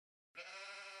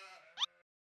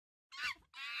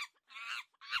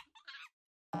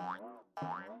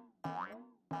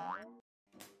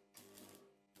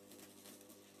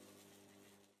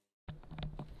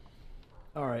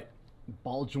All right,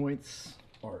 ball joints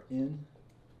are in.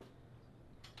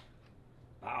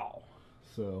 Ow.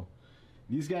 So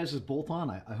these guys just bolt on.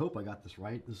 I hope I got this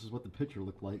right. This is what the picture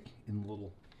looked like in the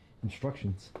little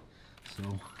instructions. So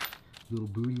little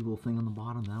booty, little thing on the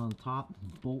bottom, that on the top,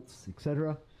 bolts,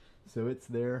 etc. So it's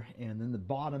there, and then the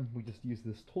bottom, we just use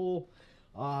this tool,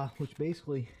 which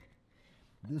basically,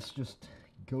 this just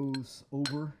goes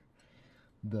over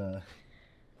the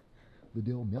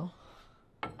deal mill,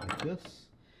 like this,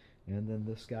 and then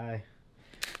this guy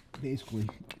basically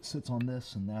sits on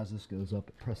this, and as this goes up,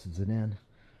 it presses it in.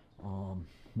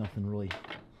 Nothing really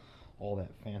all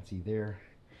that fancy there,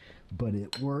 but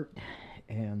it worked,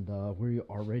 and we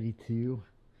are ready to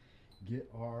get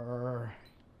our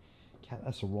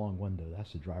that's the wrong window,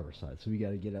 that's the driver's side, so we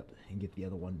got to get up and get the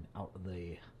other one out of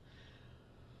the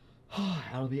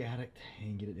attic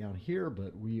and get it down here,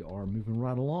 but we are moving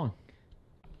right along.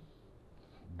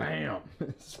 Bam.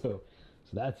 so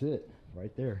that's it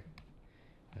right there.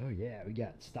 Oh yeah, we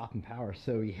got stopping power.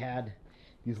 So we had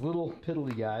these little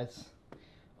piddly guys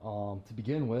to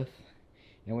begin with,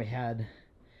 and we had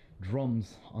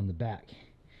drums on the back.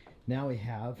 Now we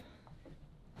have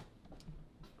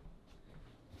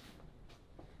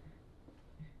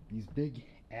these big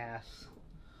ass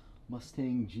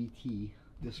Mustang GT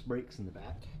disc brakes in the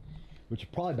back, which are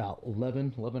probably about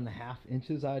 11 and a half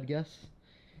inches, I'd guess,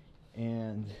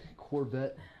 and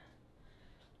Corvette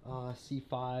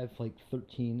C5 like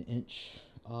 13-inch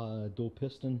dual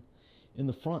piston in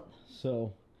the front.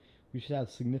 So we should have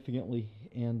significantly,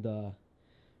 and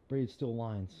braided steel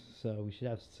lines, so we should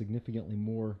have significantly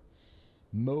more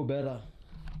Mobetta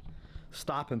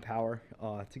stopping power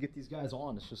to get these guys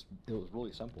on. It was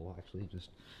really simple, actually. Just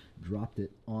dropped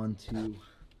it onto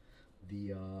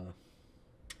the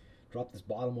dropped this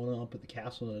bottom one on, put the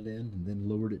castle nut in, and then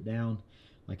lowered it down.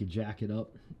 I could jack it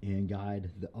up and guide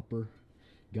the upper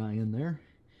guy in there,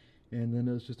 and then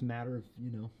it was just a matter of,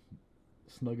 you know,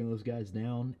 snugging those guys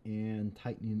down and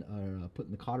tightening,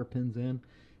 putting the cotter pins in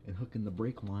and hooking the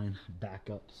brake line back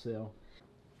up. So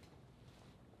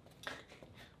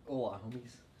hola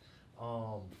homies.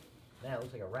 Man, it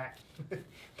looks like a rat.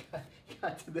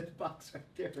 got to this box right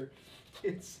there.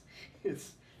 It's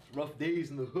rough days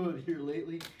in the hood here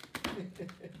lately.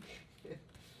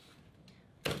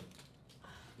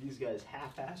 These guys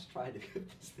half-assed tried to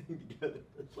get this thing together.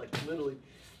 It's like literally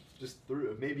just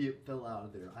threw it. Maybe it fell out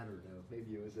of there. I don't know.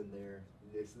 Maybe it was in there.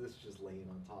 This is just laying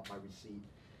on top of my receipt.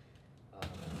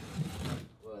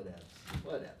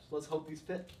 Whatevs. Let's hope these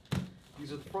fit.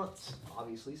 These are the fronts,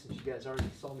 obviously, since you guys already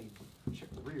saw me check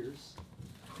the rears.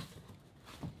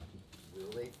 Will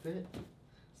they fit?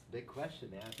 It's the big question,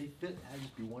 man. If they fit, that'd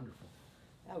just be wonderful.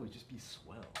 That would just be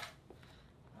swell.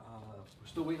 We're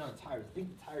still waiting on the tires. I think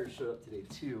the tires showed up today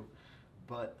too,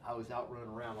 but I was out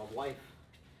running around. My wife,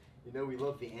 you know, we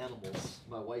love the animals.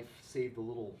 My wife saved a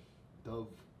little dove,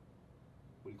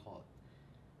 what do you call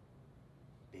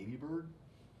it? Baby bird?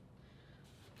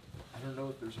 I don't know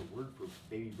if there's a word for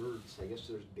baby birds. I guess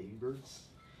there's baby birds.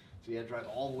 So we had to drive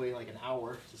all the way like an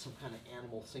hour to some kind of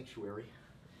animal sanctuary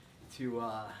to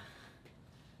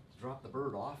drop the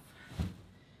bird off.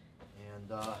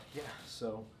 And yeah,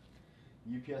 so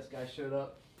the UPS guy showed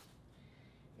up,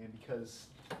 and because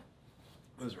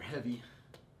those are heavy,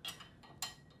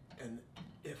 and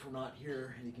if we're not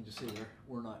here, and you can just say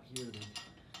we're not here, then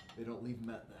they don't leave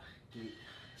them at the gate.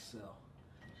 So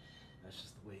that's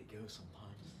just the way it goes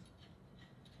sometimes.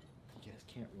 You guys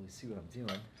can't really see what I'm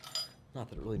doing. Not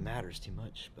that it really matters too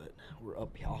much, but we're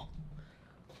up, y'all.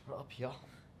 We're up, y'all.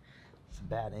 It's a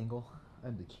bad angle.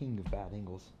 I'm the king of bad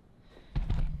angles.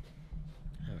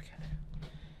 Okay.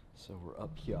 So we're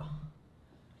up here.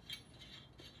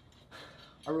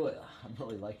 I'm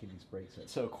really liking these brakes.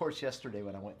 So of course yesterday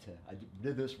when I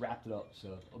did this, wrapped it up,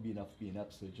 so it'll be enough to be an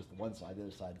episode, just the one side. The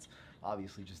other side's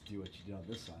obviously just do what you did on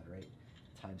this side, right?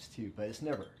 Times two, but it's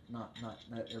never, not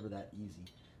ever that easy.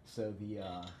 So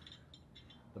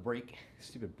the brake,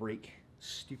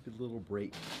 stupid little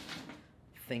brake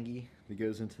thingy that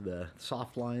goes into the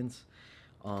soft lines,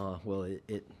 well,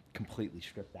 it completely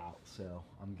stripped out, so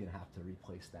I'm gonna have to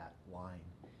replace that line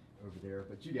over there,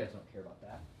 but you guys don't care about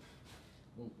that.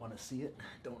 Won't want to see it,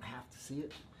 don't have to see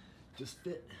it. Just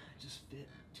fit.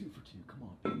 2 for 2. Come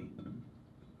on, baby.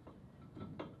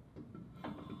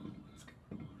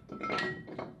 What's going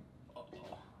on?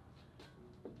 Uh-oh.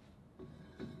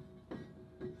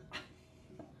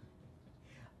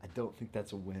 I don't think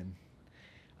that's a win.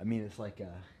 I mean, it's like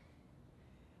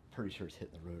pretty sure it's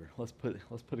hitting the rotor. Let's put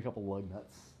a couple lug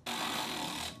nuts.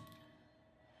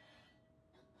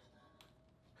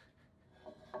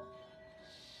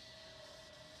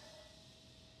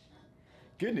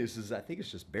 Good news is I think it's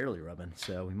just barely rubbing,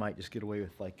 so we might just get away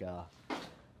with like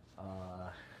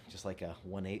just like a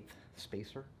 1/8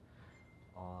 spacer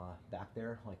back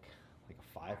there, like a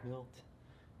 5 mil.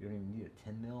 You don't even need a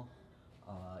 10 mil.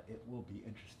 It will be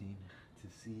interesting to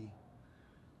see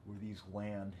where these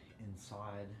land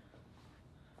inside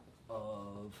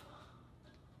of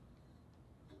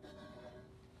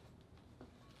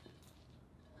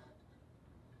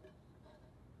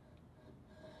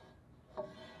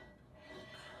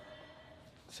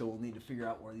so we'll need to figure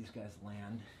out where these guys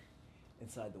land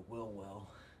inside the wheel well.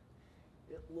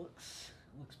 It looks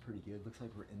pretty good. Looks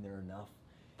like we're in there enough.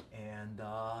 And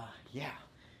yeah,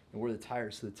 and where the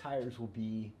tires. So the tires will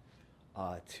be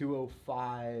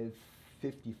 205,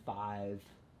 55,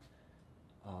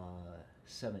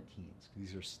 17s.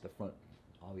 These are the front,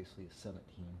 obviously, is 17.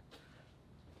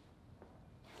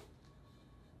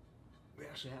 We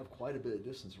actually have quite a bit of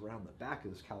distance around the back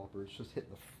of this caliper. It's just hitting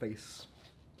the face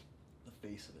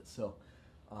of it. So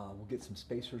we'll get some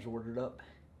spacers ordered up.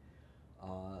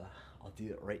 I'll do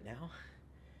it right now,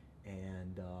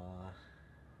 and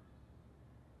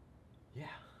yeah,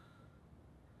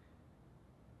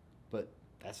 but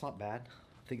that's not bad.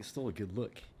 I think it's still a good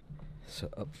look. So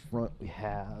up front we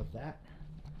have that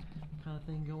kind of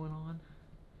thing going on,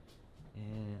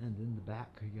 and in the back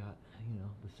we got, you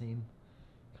know, the same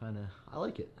kind of, I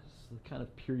like it. It's the kind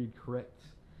of period correct,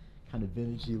 kind of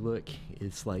vintagey look.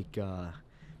 It's like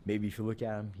maybe if you look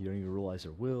at them, you don't even realize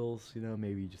they're wheels. You know,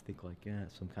 maybe you just think like,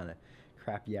 some kind of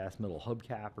crappy ass metal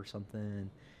hubcap or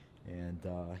something. And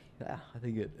yeah, I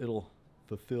think it'll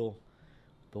fulfill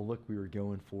the look we were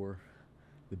going for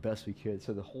the best we could.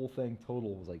 So the whole thing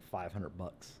total was like $500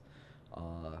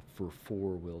 for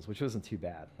 4 wheels, which wasn't too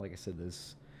bad. Like I said,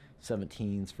 those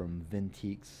 17s from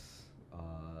Vintiques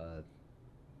were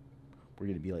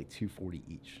going to be like $240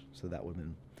 each. So that would have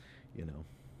been, you know,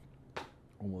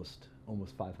 almost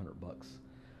 $500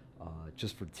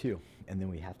 just for 2. And then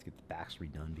we have to get the backs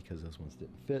redone because those ones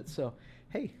didn't fit. So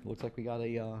hey, looks like we got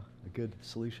a good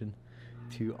solution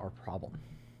to our problem.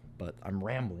 But I'm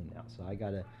rambling now, so I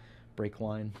got a brake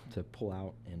line to pull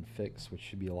out and fix, which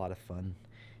should be a lot of fun,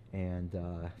 and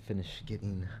finish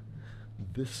getting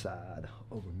this side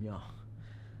over here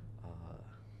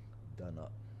done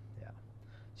up. Yeah,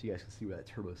 so you guys can see where that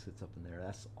turbo sits up in there.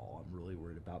 That's all I'm really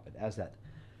worried about. But as that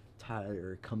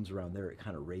tire comes around there, it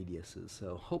kind of radiuses,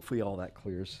 so hopefully all that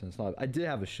clears. And it's not, I did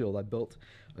have a shield. I built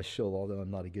a shield, although I'm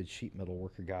not a good sheet metal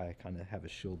worker guy. I kind of have a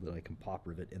shield that I can pop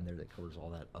rivet in there that covers all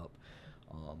that up,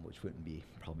 which wouldn't be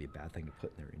probably a bad thing to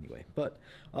put in there anyway. But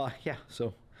yeah,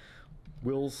 so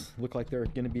wheels look like they're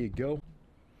gonna be a go.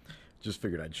 Just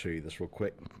figured I'd show you this real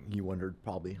quick. You wondered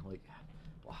probably like,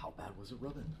 well, how bad was it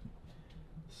rubbing?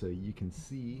 So you can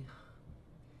see,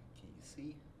 can you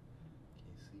see?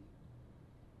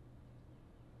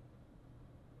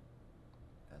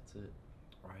 That's it,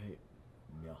 right?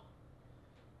 Yeah.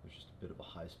 There's just a bit of a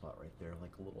high spot right there,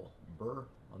 like a little burr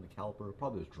on the caliper. It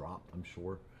probably was dropped, I'm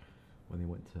sure. When they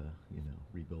went to, you know,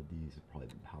 rebuild these, it probably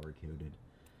been powder coated.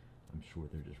 I'm sure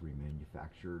they're just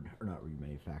remanufactured, or not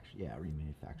remanufactured, yeah,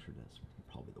 remanufactured, that's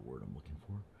probably the word I'm looking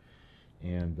for.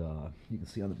 And you can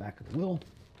see on the back of the wheel,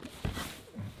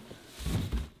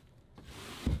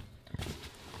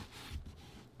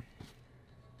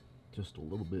 just a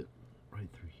little bit right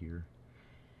through here.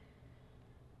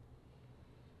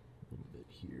 A little bit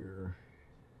here.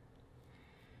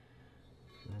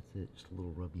 That's it, just a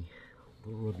little rubby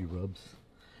rubs.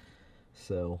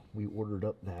 So we ordered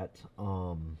up that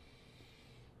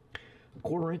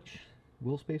 1/4 inch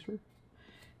wheel spacer,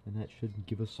 and that should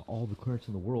give us all the clearance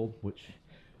in the world, which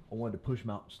I wanted to push them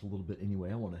out just a little bit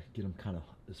anyway. I want to get them kind of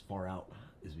as far out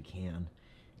as we can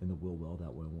in the wheel well.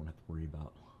 That way I won't have to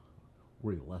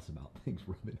worry less about things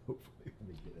rubbing, hopefully, when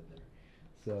we get in there.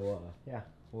 So yeah,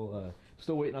 well,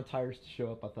 still waiting on tires to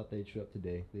show up. I thought they'd show up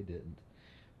today. They didn't.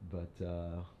 But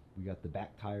we got the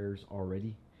back tires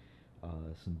already.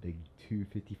 Some big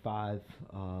 255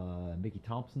 Mickey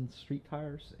Thompson street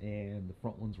tires, and the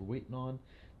front ones we're waiting on,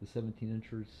 the 17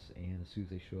 inchers. And as soon as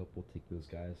they show up, we'll take those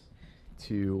guys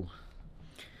to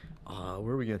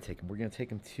where are we gonna take them? We're gonna take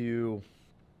them to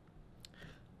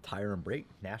Tire and Brake,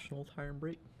 National Tire and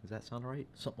Brake. Does that sound right?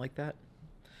 Something like that.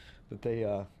 But they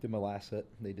did my last set.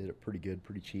 They did it pretty good,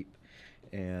 pretty cheap,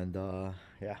 and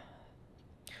yeah.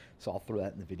 So I'll throw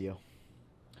that in the video,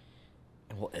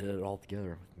 and we'll edit it all together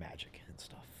with magic and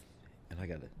stuff. And I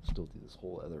gotta still do this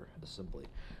whole other assembly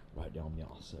right down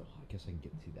y'all, so I guess I can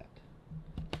get to that.